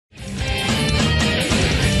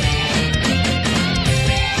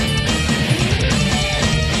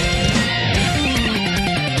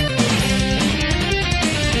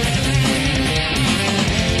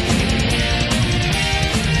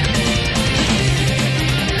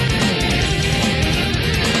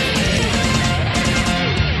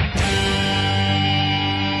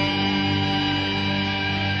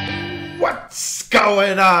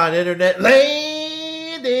going on, Internet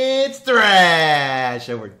Land? It's Thrash,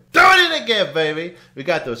 and we're doing it again, baby. We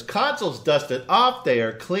got those consoles dusted off. They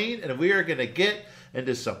are clean, and we are going to get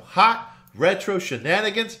into some hot retro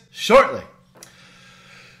shenanigans shortly.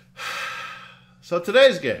 So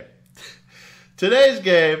today's game.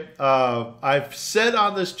 I've said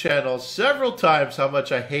on this channel several times how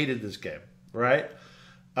much I hated this game, right?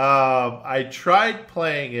 I tried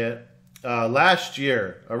playing it last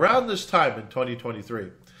year, around this time in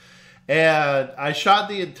 2023. And I shot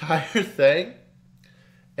the entire thing,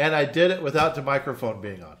 and I did it without the microphone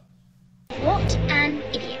being on. What an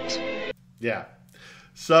idiot. Yeah.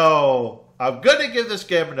 So I'm going to give this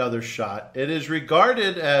game another shot. It is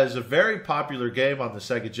regarded as a very popular game on the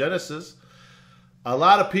Sega Genesis. A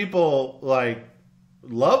lot of people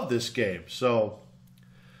love this game. So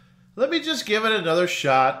let me just give it another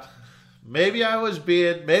shot. Maybe I was a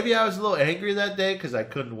little angry that day because I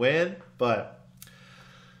couldn't win, but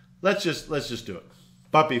let's just do it.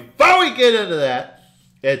 But before we get into that,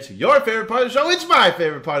 it's your favorite part of the show. It's my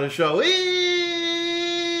favorite part of the show.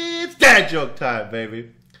 It's dad joke time,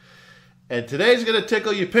 baby. And today's gonna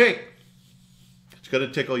tickle you pink. It's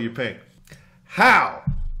gonna tickle you pink. How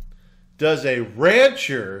does a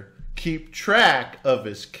rancher keep track of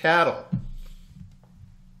his cattle?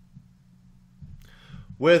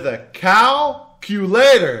 With a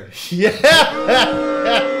calculator. Yeah.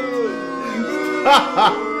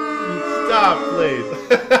 Stop, please.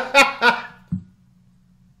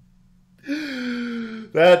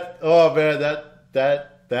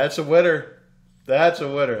 That's a winner. That's a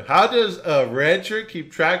winner. How does a rancher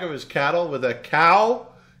keep track of his cattle with a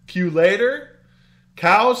calculator?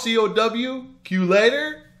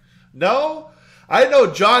 C-O-W-culator? No? I know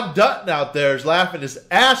John Dutton out there is laughing his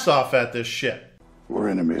ass off at this shit. We're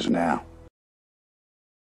enemies now.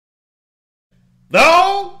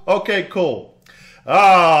 No? Okay, cool.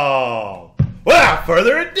 Oh, without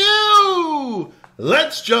further ado,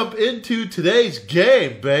 let's jump into today's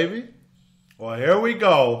game, baby. Well, here we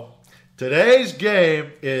go. Today's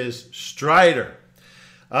game is Strider.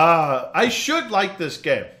 I should like this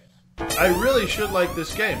game. I really should like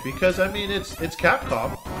this game because, I mean, it's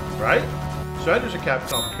Capcom, right? Strider's a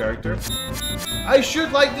Capcom character. I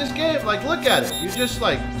should like this game. Like, look at it. You're just,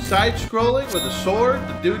 side-scrolling with a sword.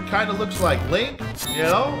 The dude kind of looks like Link. You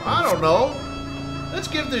know? I don't know. Let's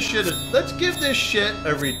give this shit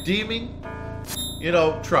a redeeming,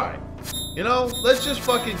 try. Let's just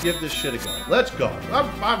fucking give this shit a go. Let's go.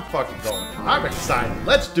 I'm fucking going. I'm excited.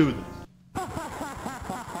 Let's do this.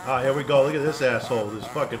 Ah, here we go. Look at this asshole. This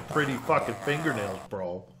fucking pretty fucking fingernails,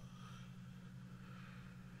 bro.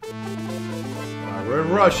 We're in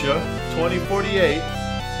Russia, 2048.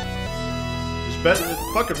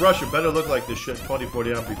 Fucking Russia better look like this shit in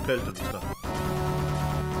 2048. I'll be pissed if it's not.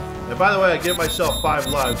 And by the way, I give myself 5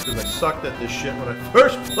 lives because I sucked at this shit when I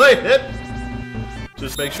first played it.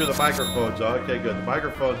 Just make sure the microphone's on. Okay, good. The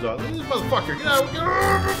microphone's on. Look at this motherfucker. Get out.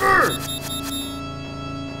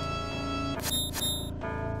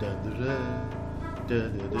 Get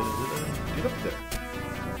over. Get up there.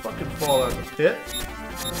 Fucking fall out of the pit.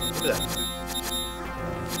 Look at that.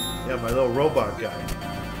 Yeah, my little robot guy.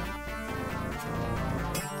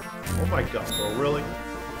 Oh my god, bro, really?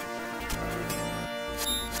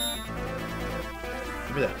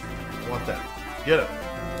 Give me that. I want that. Get it.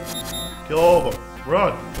 Kill all of them.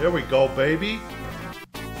 Run. There we go, baby.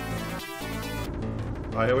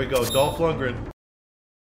 Alright, here we go. Dolph Lundgren.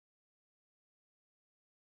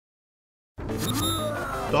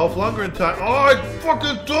 Dolph Lundgren time. Oh,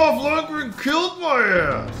 fucking Dolph Lundgren killed my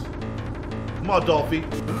ass. Come on, Dolphy.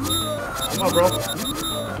 Come on, bro.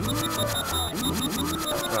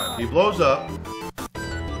 Alright, he blows up.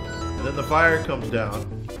 And then the fire comes down.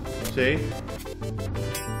 See?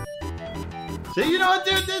 See, you know what,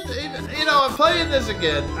 dude? I'm playing this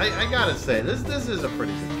again. I gotta say, this is a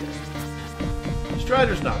pretty good game.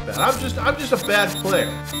 Strider's not bad. I'm just a bad player.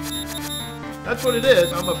 That's what it is.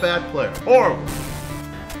 I'm a bad player. Horrible.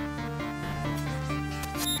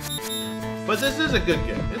 But this is a good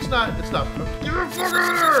game. It's not. Get the fuck out of here!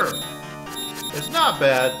 It's not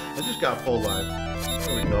bad. I just got full life.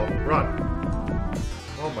 There we go. Run.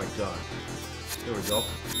 Oh my god. Here we go.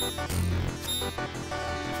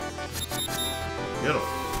 Get him.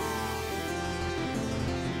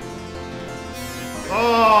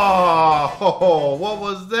 Oh, what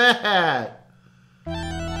was that?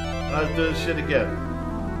 Let's do this shit again.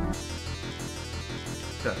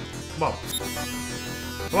 Okay. Come on.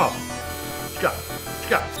 Come on. Scott.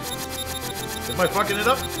 Am I fucking it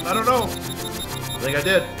up? I don't know. I think I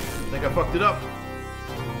did. I think I fucked it up. I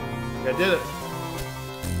think I did it.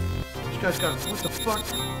 guy's got... What the fuck?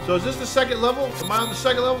 So is this the second level? Am I on the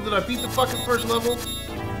second level? Did I beat the fucking first level?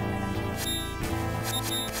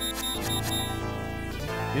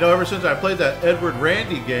 You know, ever since I played that Edward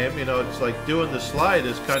Randy game, you know, it's like doing the slide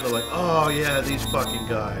is kind of like, oh yeah, these fucking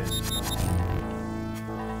guys.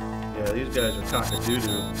 Yeah, these guys are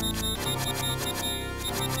cock-a-doo-doo.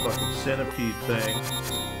 Fucking centipede thing.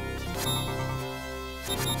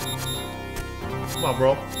 Come on,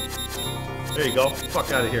 bro. There you go.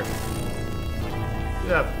 Fuck out of here. Get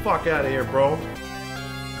that fuck out of here, bro.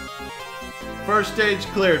 First stage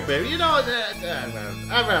cleared, baby. You know, I'm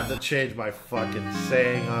gonna have to change my fucking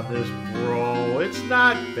saying on this, bro. It's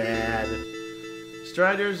not bad.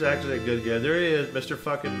 Strider's actually a good guy. There he is, Mr.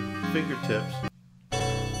 fucking Fingertips.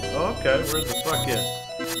 Oh, okay, where's the fucking...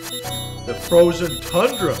 The frozen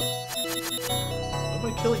tundra. Why am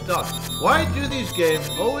I killing dogs? Why do these games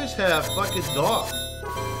always have fucking dogs?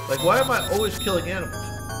 Like, why am I always killing animals?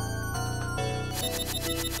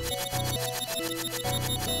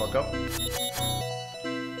 Fuck up.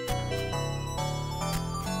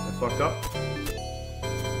 Fuck up.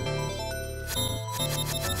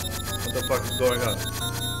 What the fuck is going on?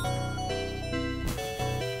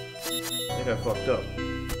 I think I fucked up.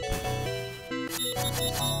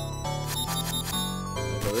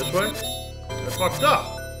 I'll go this way? I fucked up!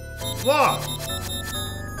 Lost!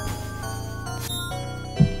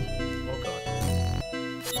 Oh god.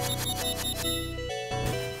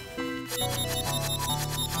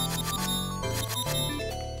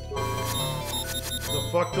 What the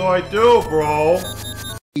fuck do I do, bro?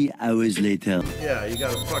 3 hours later. Yeah, you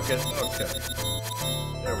gotta fucking... Okay.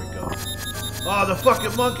 There we go. Oh, the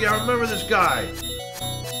fucking monkey! I remember this guy!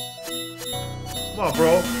 Come on,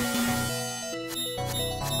 bro.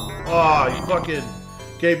 Oh, you fucking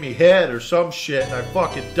gave me head or some shit and I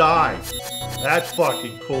fucking died. That's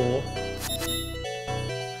fucking cool.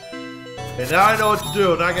 Okay, now I know what to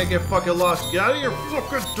do. Now I gotta get fucking lost. Get out of here,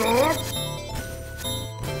 fucking dog!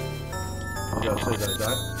 Yeah, say that I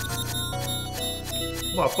died.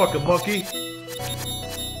 Come on, fucking monkey.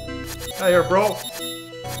 Out here, bro.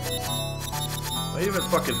 Am I even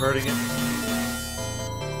fucking hurting it?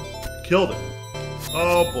 Killed it.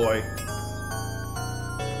 Oh boy.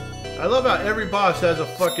 I love how every boss has a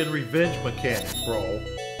fucking revenge mechanic, bro.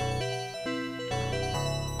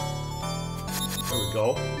 There we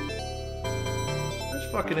go. This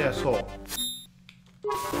fucking asshole.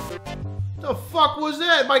 The fuck was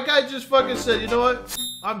that? My guy just fucking said, you know what?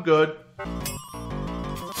 I'm good.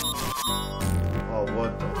 Oh,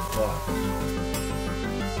 what the fuck?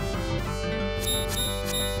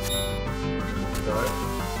 Alright.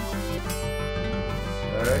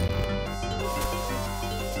 Alright.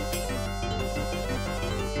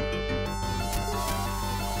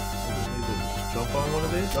 Jump on one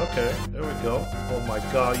of these? Okay, there we go. Oh my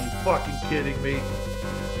god, you fucking kidding me?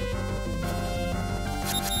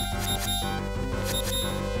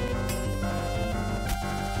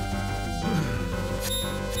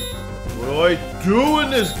 What do I do in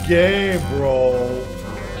this game, bro?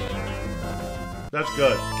 That's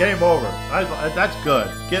good. Game over. That's good.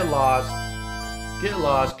 Get lost. Get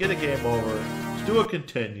lost. Get a game over. Let's do a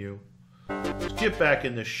continue. Let's get back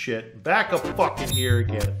in this shit. Back up fucking here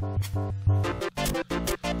again.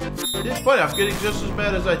 It's funny, I'm getting just as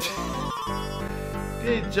mad as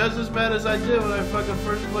I did when I fucking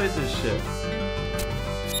first played this shit.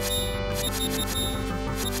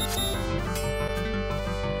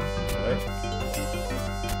 Right?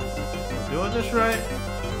 Am I doing this right?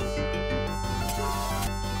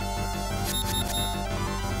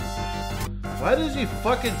 Why does he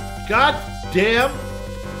fucking goddamn?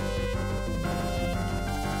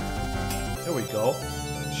 There we go.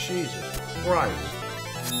 Jesus Christ.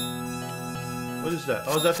 What is that?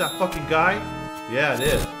 Oh, is that fucking guy? Yeah, it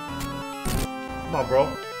is. Come on, bro.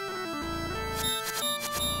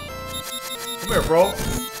 Come here, bro.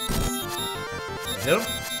 Hit him?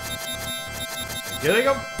 I'm getting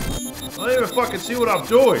him? I don't even fucking see what I'm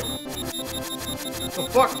doing. What the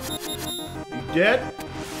fuck? You dead?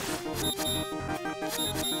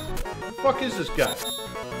 What the fuck is this guy?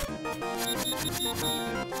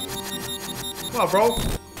 Come on, bro.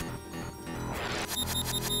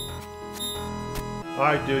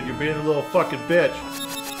 Alright, dude, you're being a little fucking bitch.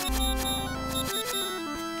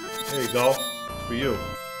 There you go. It's for you.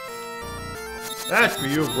 That's for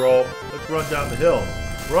you, bro. Let's run down the hill.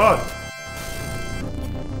 Run!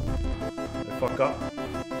 Did I fuck up?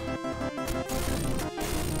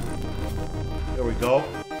 There we go.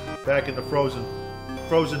 Back in the frozen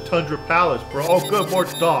tundra palace, bro. Oh, good, more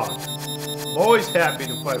dogs. I'm always happy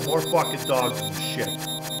to fight more fucking dogs and shit.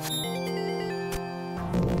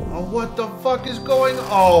 Oh, what the fuck is going on?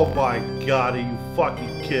 Oh my god, are you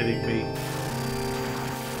fucking kidding me?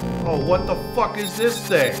 Oh, what the fuck is this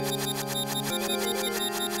thing? Is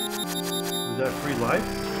that free life?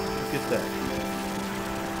 Look at that.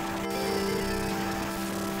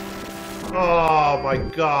 Oh my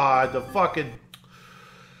god, the fucking...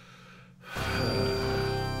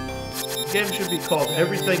 The game should be called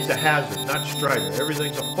Everything's a Hazard, not Strider.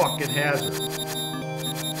 Everything's a fucking hazard.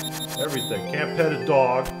 Everything. Can't pet a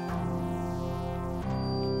dog.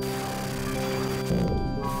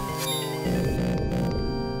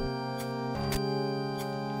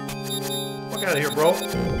 Fuck out of here, bro.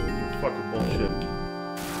 Fucking bullshit.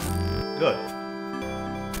 Good.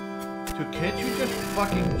 Dude, can't you just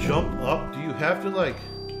fucking jump up? Do you have to, like,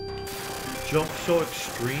 jump so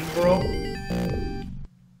extreme, bro?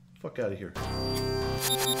 Fuck out of here.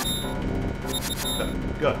 Good.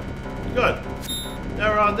 Good. Good.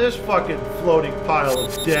 Now we're on this fucking floating pile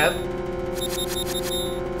of death.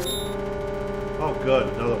 Oh, good.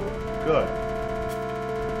 Another one. Good.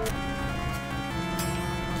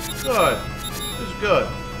 Good. This is good.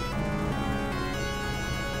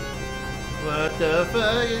 What the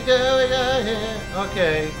fuck is going on here?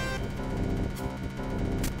 Okay.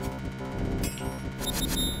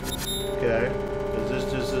 Okay.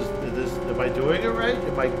 Is this, am I doing it right?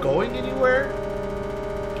 Am I going anywhere?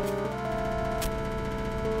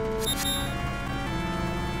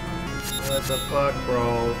 What the fuck,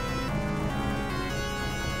 bro?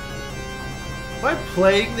 Am I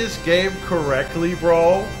playing this game correctly,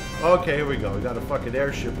 bro? Okay, here we go. We got a fucking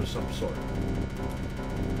airship of some sort.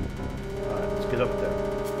 Alright, let's get up there.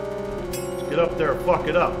 Let's get up there and fuck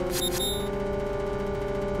it up.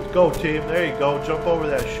 Let's go, team. There you go. Jump over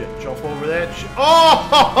that shit. Jump over that shit. Oh!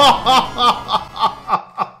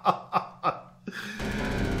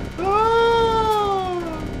 Oh!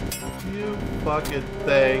 You fucking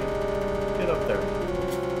thing. Get up there.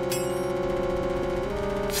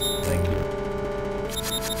 Thank you.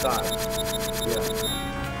 Die.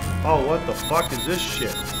 Yeah. Oh, what the fuck is this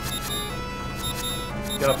shit?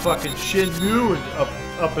 Got a fucking Shenmue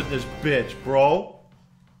up in this bitch, bro.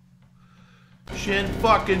 Shin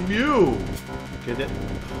fucking Mew. Get it?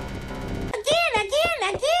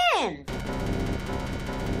 Again!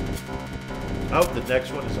 Oh, the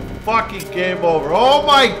next one is a fucking game over. Oh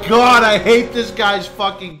my god, I hate this guy's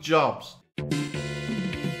fucking jumps.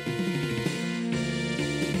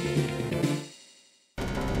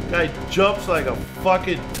 Guy jumps like a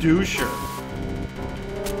fucking doucher.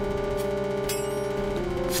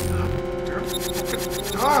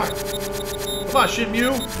 God. Come on,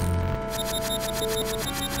 Shenmue.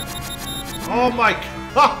 Oh my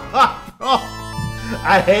god. Oh,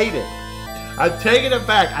 I hate it. I'm taking it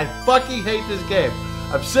back. I fucking hate this game.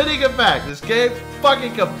 I'm sending it back. This game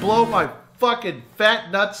fucking can blow my fucking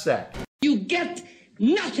fat nutsack. You get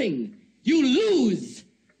nothing. You lose.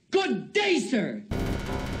 Good day, sir.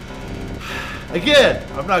 Again,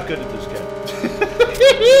 I'm not good at this game.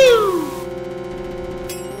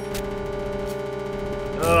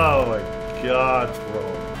 Oh my god, bro.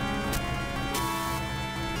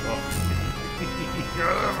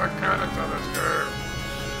 Oh my god, it's on this game.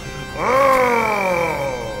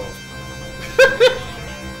 Oh!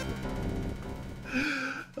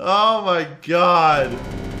 Oh my god.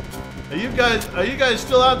 Are you guys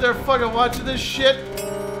still out there fucking watching this shit?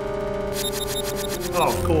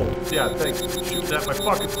 Oh, cool. Yeah, thanks for shooting at my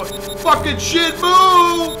fucking shit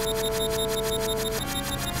move!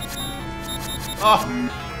 Oh.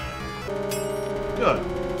 Good.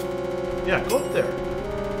 Yeah, go up there.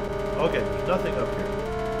 Okay, there's nothing up here.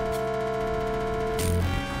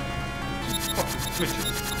 These fucking bitches.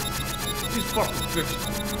 These fucking bitches.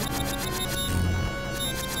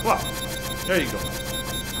 What? There you go.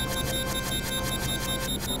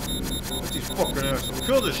 Let these fucking assholes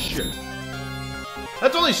kill this shit.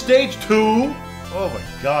 That's only stage 2. Oh my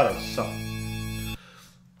god, I suck.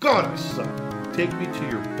 God, I suck. Take me to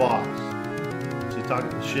your boss. Is he talking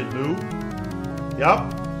to Shenmue? Yep.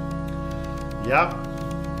 Yep.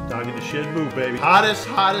 Talking to Shenmue, baby. Hottest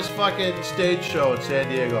fucking stage show in San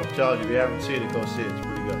Diego. I'm telling you, if you haven't seen it, go see it. It's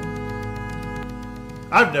pretty good.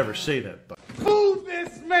 I've never seen it, but... Move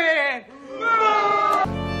this man!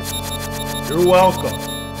 You're welcome.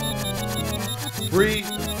 Free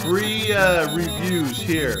reviews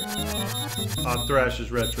here on Thrash's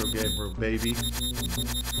Retro Game Room, baby.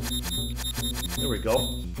 There we go.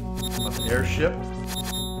 On the airship.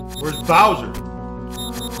 Where's Bowser?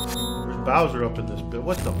 Where's Bowser up in this bit?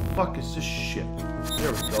 What the fuck is this shit?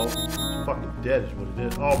 There we go. It's fucking dead is what it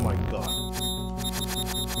is. Oh my god.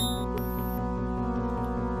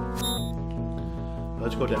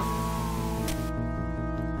 Let's go down.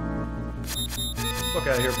 Fuck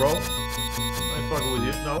out of here, bro. I ain't fucking with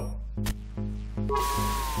you. No.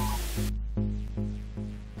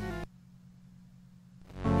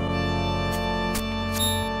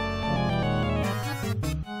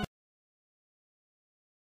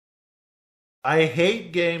 I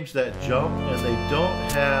hate games that jump and they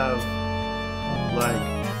don't have like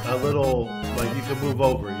a little, like you can move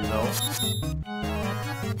over, you know?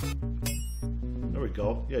 There we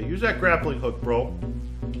go. Yeah, use that grappling hook, bro.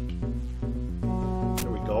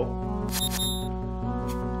 There we go.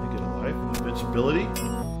 I get a life. Invincibility.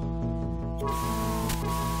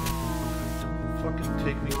 Fucking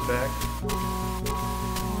take me back.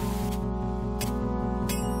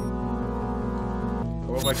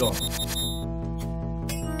 Where am I going?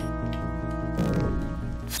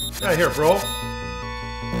 Get out of here, bro.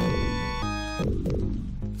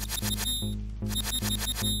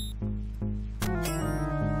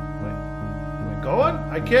 Am I going?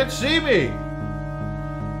 I can't see me.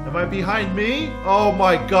 Am I behind me? Oh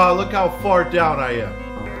my god, look how far down I am.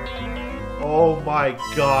 Oh my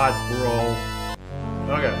god, bro.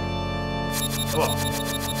 Okay. Come on.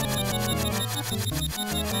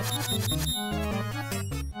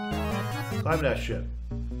 Climb that shit.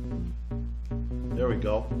 There we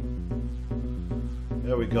go.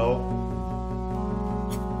 There we go.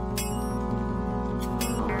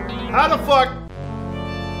 How the fuck?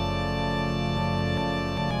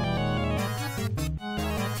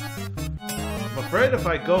 I'm afraid if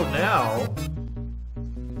I go now...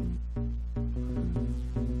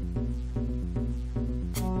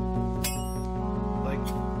 Like...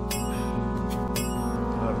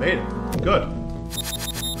 I made it. Good.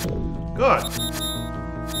 Good.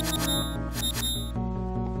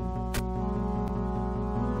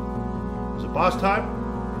 Boss time?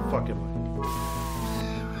 Fuck him.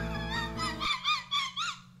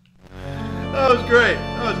 That was great.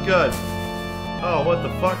 That was good. Oh, what the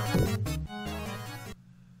fuck? What is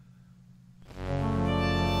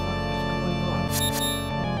going on?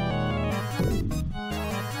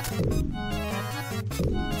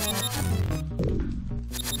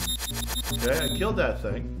 Okay, I killed that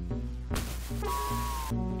thing.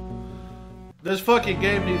 This fucking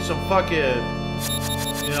game needs some fucking,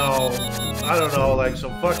 you know, I don't know, like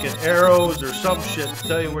some fucking arrows or some shit to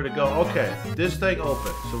tell you where to go. Okay, this thing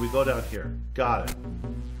opens, so we go down here. Got it.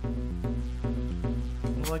 I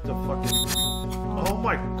don't like the fucking... Oh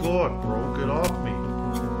my god, bro, get off me.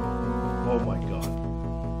 Oh my god.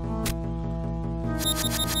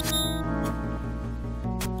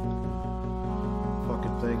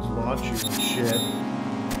 Fucking things launch you and shit.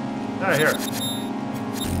 Out of here.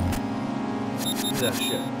 Do that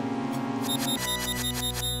shit.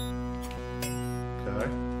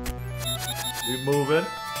 We moving.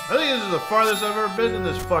 I think this is the farthest I've ever been in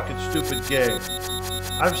this fucking stupid game.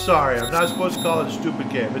 I'm sorry, I'm not supposed to call it a stupid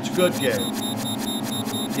game. It's a good game.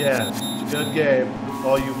 Yeah, it's a good game.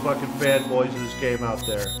 All you fucking fanboys in this game out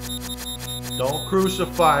there. Don't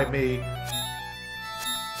crucify me.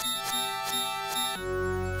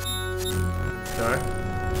 Okay.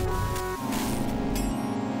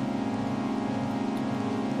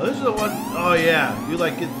 Oh, this is the one, oh yeah. You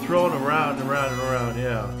like get thrown around and around and around,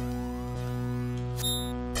 yeah.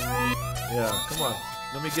 Yeah, come on.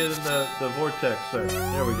 Let me get in the vortex there.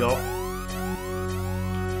 There we go.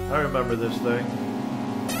 I remember this thing.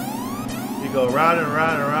 You go round and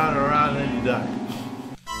round and round and round and then you die.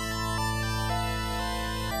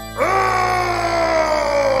 Oh!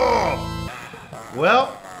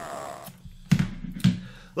 Well,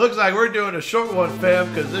 looks like we're doing a short one, fam,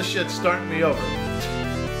 because this shit's starting me over.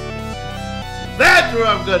 That's where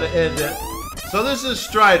I'm going to end it. So this is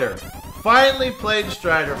Strider. Finally played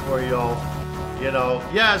Strider for y'all. You know,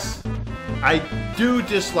 yes, I do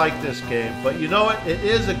dislike this game, but you know what? It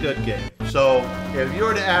is a good game. So if you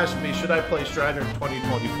were to ask me, should I play Strider in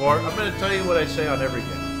 2024? I'm going to tell you what I say on every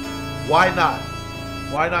game. Why not?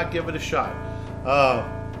 Why not give it a shot?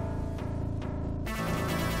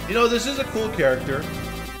 You know, this is a cool character.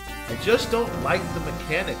 I just don't like the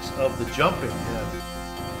mechanics of the jumping and,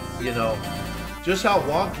 you know, just how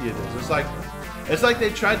wonky it is. It's like they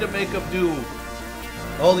tried to make him do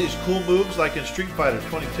all these cool moves like in Street Fighter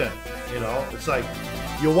 2010. You know, it's like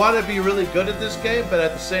you want to be really good at this game, but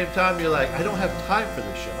at the same time you're like, I don't have time for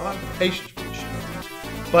this shit. I don't have patience for this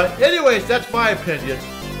shit. But anyways, that's my opinion.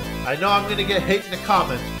 I know I'm going to get hate in the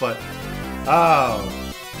comments, but I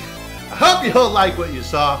hope you all like what you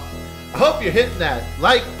saw. I hope you're hitting that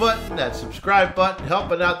like button, that subscribe button,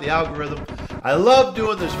 helping out the algorithm. I love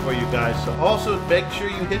doing this for you guys, so also make sure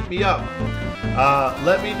you hit me up.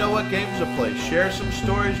 Let me know what games to play. Share some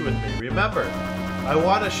stories with me. Remember, I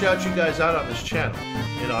want to shout you guys out on this channel.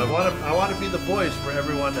 You know, I want to be the voice for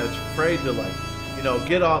everyone that's afraid to, like, you know,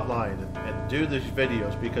 get online and do these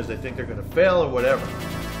videos because they think they're going to fail or whatever.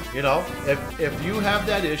 You know, if you have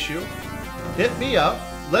that issue, hit me up.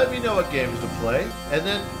 Let me know what games to play, and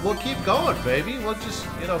then we'll keep going, baby. We'll just,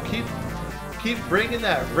 you know, keep bringing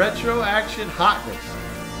that retro action hotness.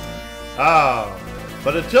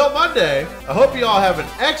 But until Monday, I hope you all have an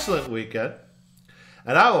excellent weekend,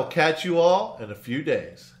 and I will catch you all in a few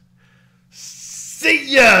days.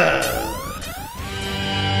 See ya!